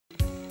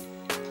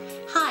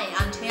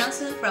I'm Chen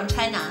Yangsun from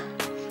China.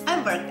 I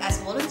worked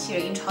as a volunteer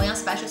in Chaoyang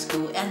Special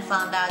School and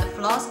found that the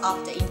flaws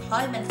of the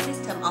employment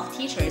system of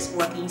teachers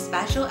working in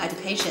special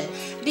education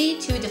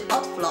lead to the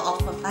outflow of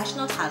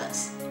professional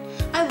talents.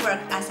 I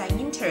worked as an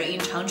intern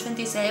in Changchun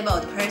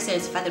Disabled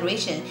Persons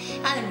Federation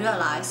and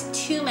realized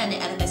too many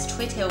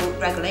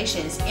administrative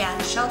regulations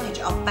and shortage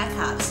of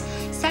backups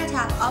set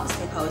up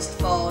obstacles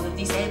for the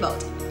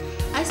disabled.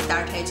 I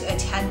started to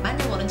attend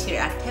many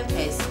volunteer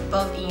activities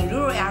both in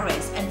rural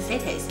areas and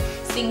cities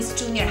since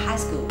junior high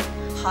school.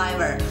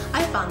 However,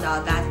 I found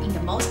out that in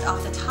the most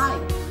of the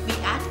time, we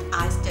act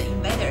as the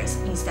invaders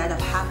instead of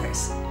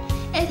helpers.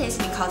 It is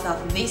because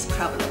of these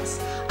problems,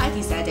 I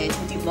decided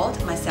to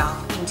devote myself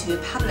into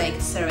public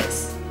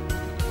service.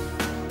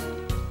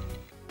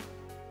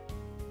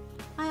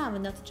 I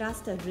am not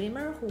just a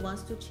dreamer who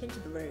wants to change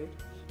the world.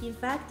 In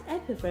fact, I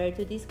prefer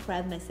to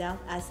describe myself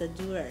as a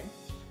doer.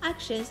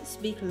 Actions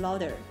speak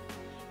louder.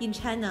 In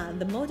China,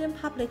 the modern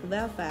public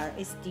welfare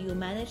is still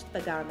managed by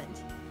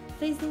government.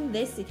 Facing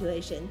this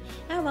situation,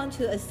 I want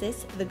to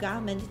assist the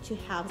government to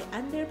help the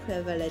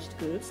underprivileged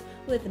groups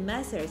with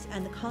methods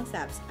and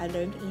concepts I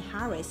learned in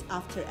Harris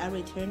after I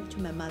returned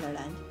to my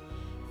motherland.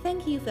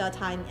 Thank you for your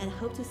time and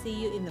hope to see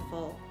you in the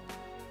fall.